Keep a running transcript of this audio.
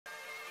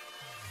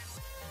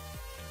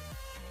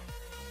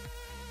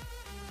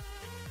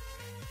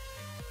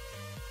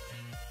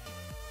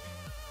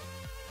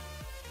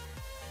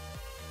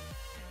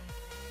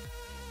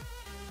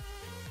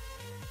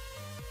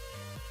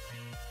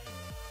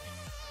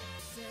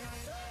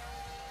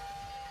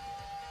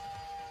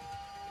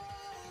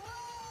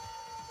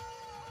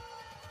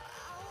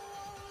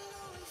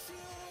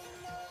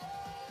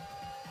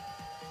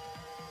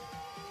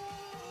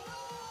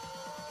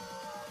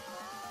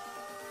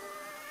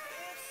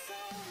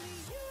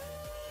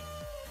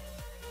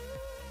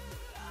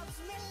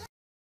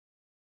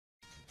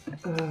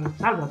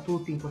Salve a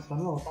tutti, in questa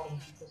nuova parte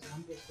di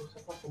Andreas. Scorsa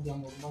parte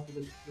abbiamo rubato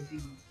degli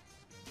esplosivi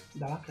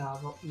dalla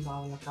casa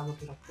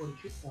che era fuori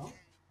città.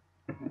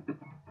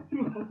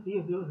 Infatti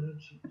io devo delle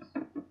chips.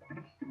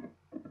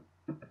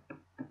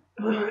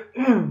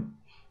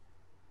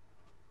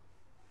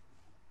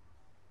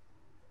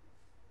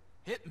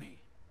 Hit me.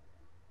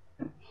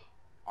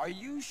 Are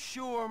you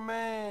sure,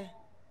 man?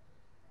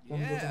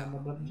 Yeah,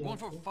 I'm going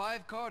for a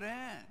 5-card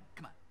hand.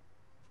 Come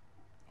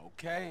on.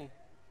 Okay.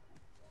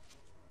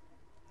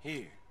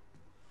 Here.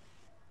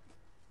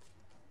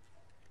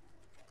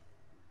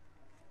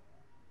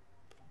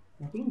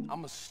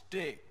 I'm a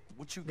stick.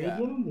 What you got?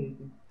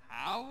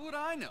 How would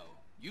I know?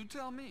 You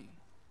tell me.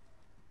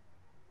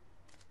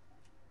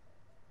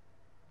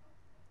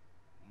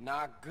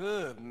 Not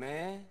good,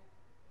 man.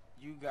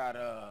 You got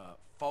a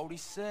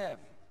 47.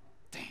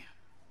 Damn.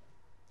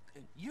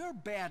 You're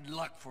bad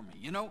luck for me,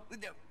 you know?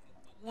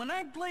 When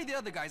I play the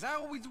other guys, I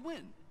always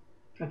win.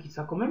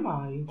 Chissà come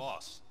mai.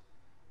 Boss,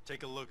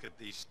 take a look at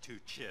these 2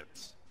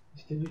 chips.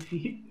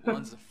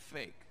 One's a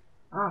fake.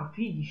 Ah,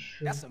 fish.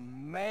 That's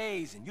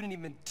amazing. You didn't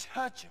even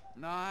touch him.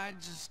 No, I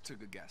just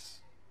took a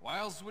guess. Why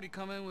else would he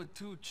come in with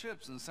 2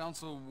 chips and sound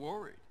so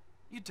worried?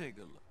 You take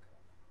a look.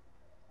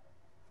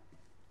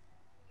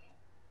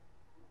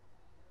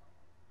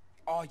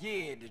 Oh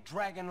yeah, the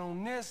dragon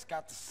on this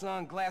got the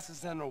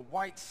sunglasses and a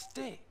white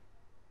stick.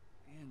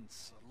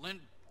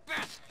 Insolent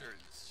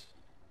bastards!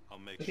 I'll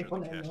make sure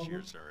the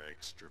cashiers are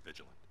extra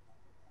vigilant.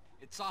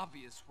 It's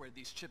obvious where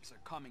these chips are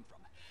coming from.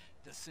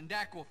 The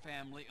Sindacco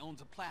family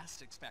owns a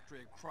plastics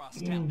factory across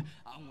town.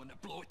 I'm gonna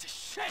blow it to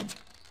shit!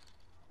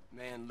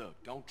 Man,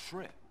 look, don't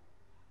trip.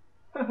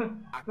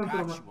 I got you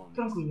on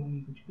Tranquillo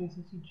amico, ci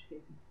penso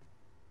sinceri.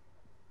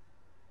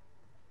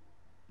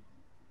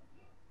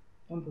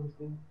 Tanto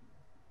questo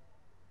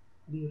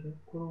dire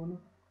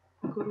corona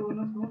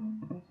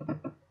sono.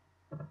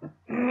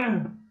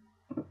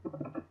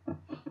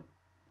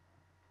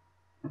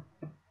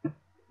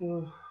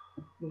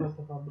 Dov'è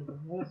sta fabbrica?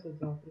 Adesso è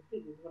già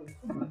preferito, guarda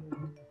come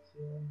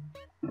Missione.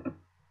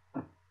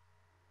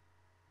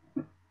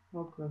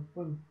 Ok,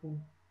 poi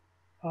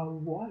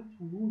white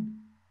wood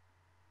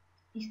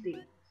is.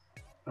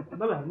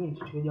 Vabbè,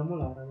 niente, ci vediamo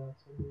là,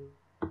 ragazzi.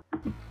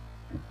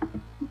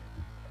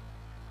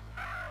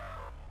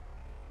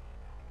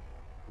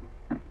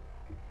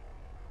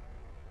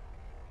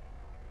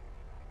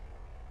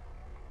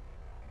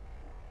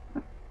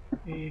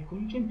 E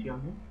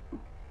concentriamo.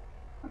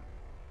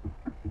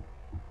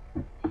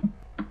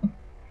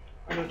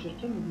 Allora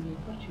cerchiamo di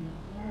non farci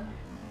notare.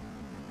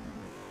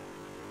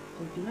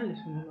 Col finale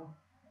sono là.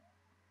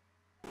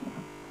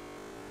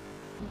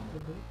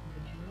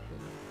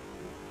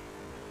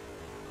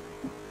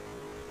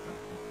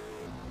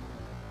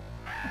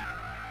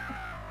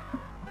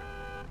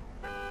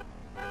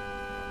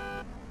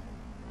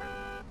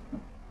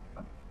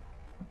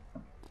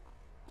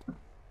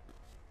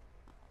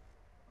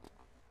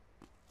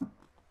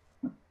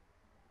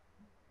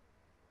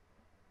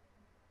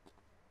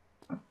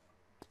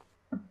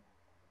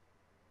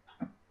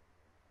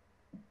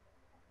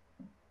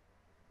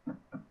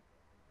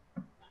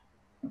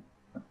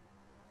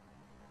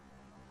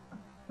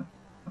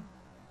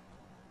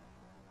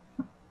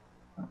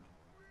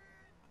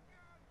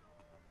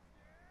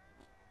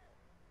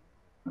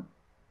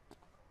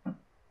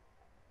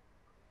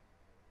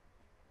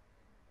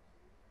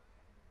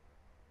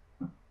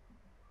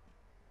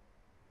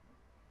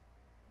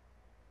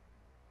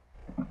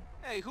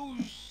 Hey,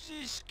 who's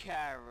this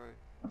character?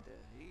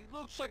 He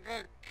looks like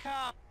a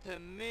cop to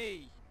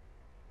me.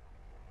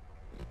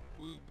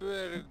 We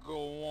better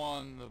go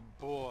on the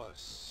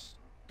boss.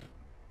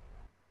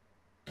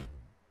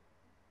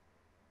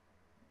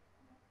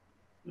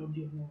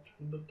 Oddio, no, ci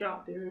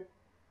beccate.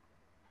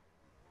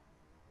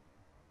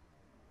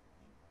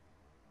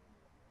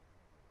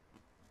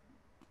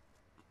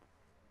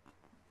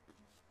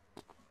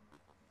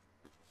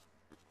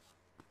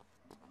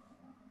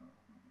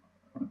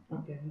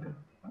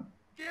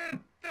 Get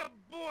the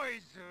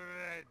boys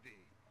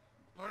ready.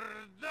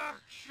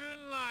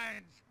 Production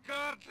lines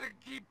gotta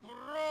keep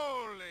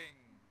rolling.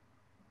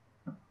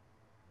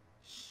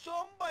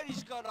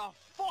 Somebody's got a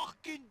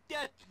fucking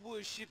death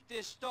wish if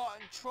they're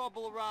starting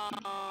trouble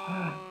around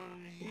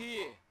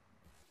here.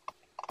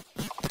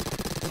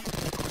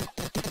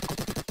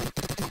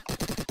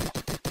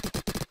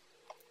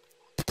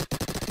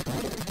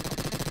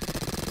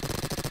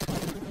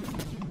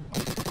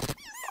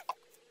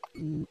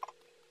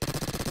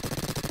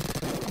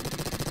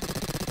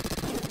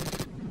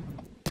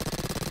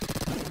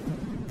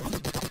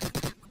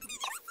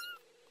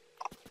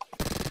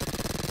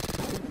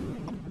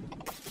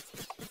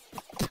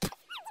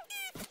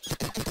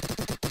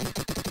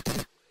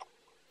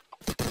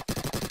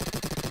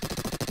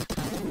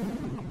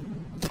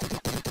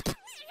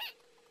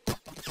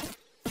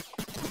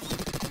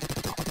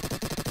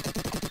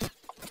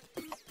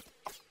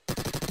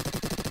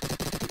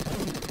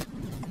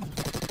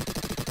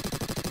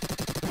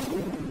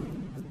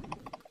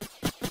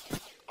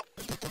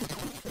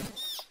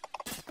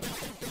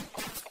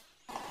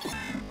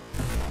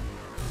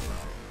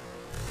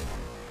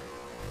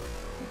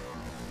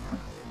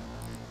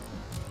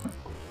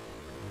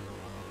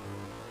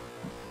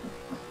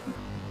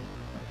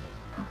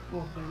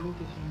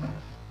 Finalmente siamo...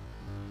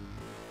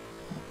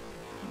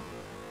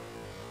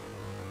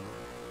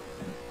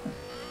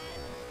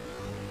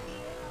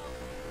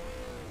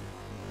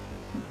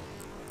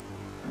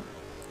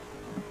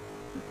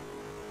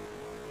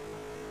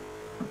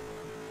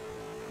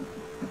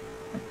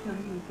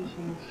 Finalmente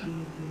siamo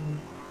usciti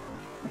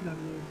dalla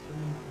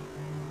versione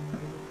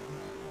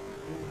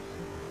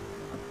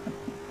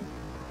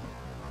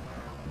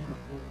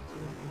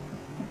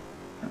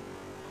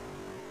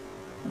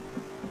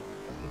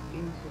e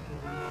penso che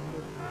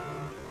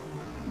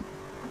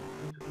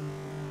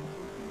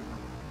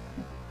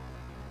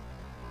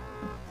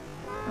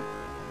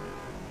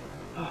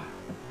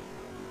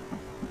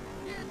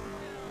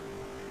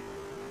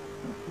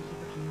sto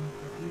facendo una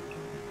fatica.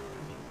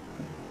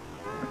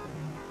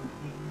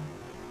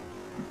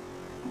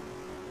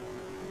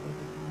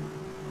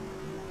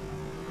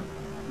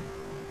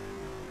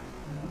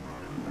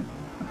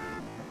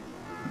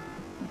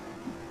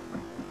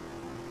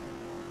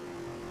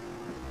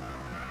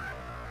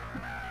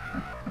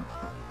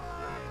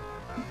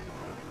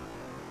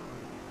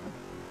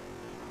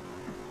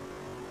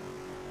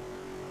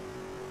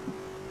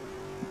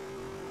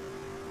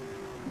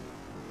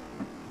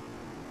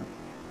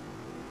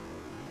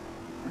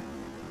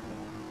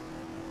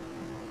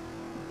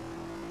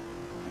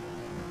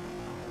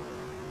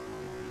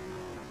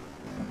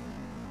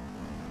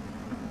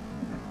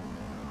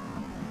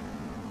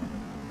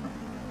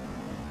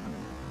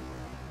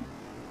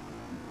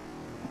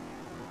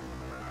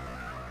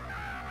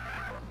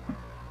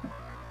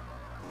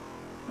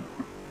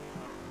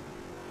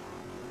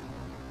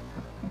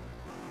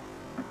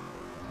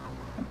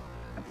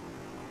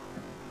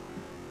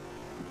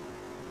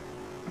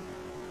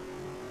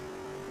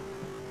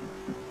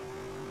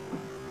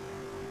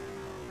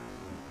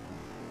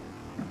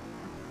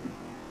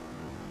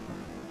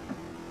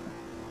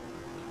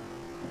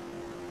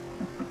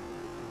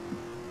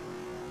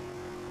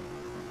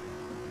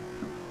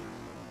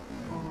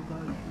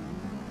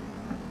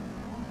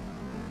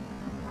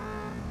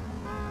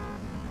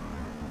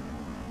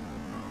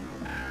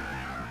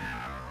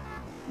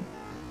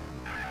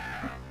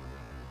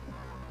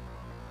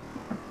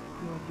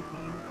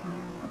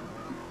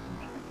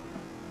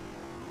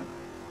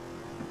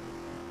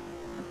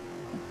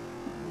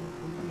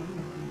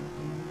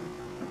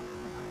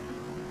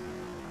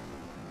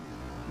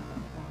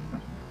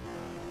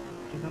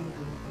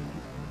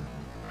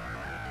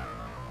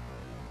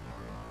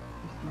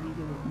 Questi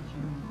video lo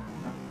dicono.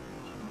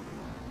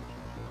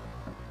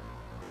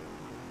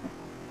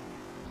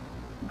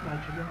 Dai,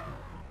 ci abbiamo.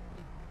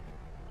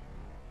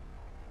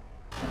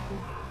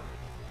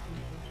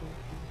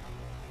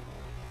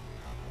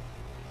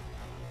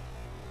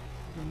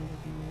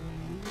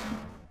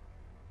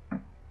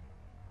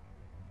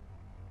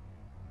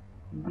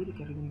 Non dire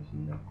che arrivano in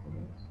Sindacco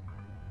adesso.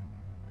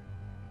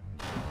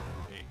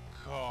 Hey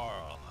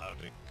Carl,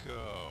 how'd it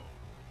go?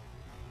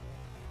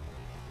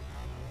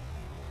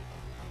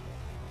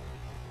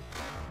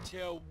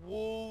 Tell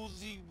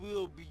Woolsey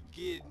we'll be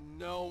getting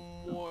no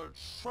more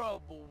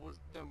trouble with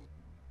them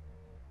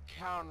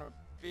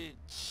counterfeit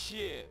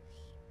chips.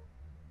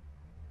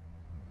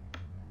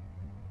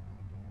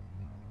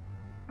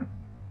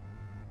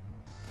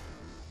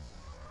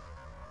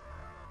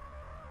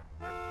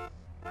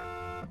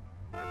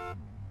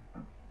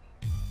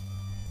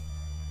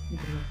 Mi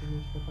trovo che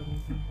non sto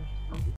facendo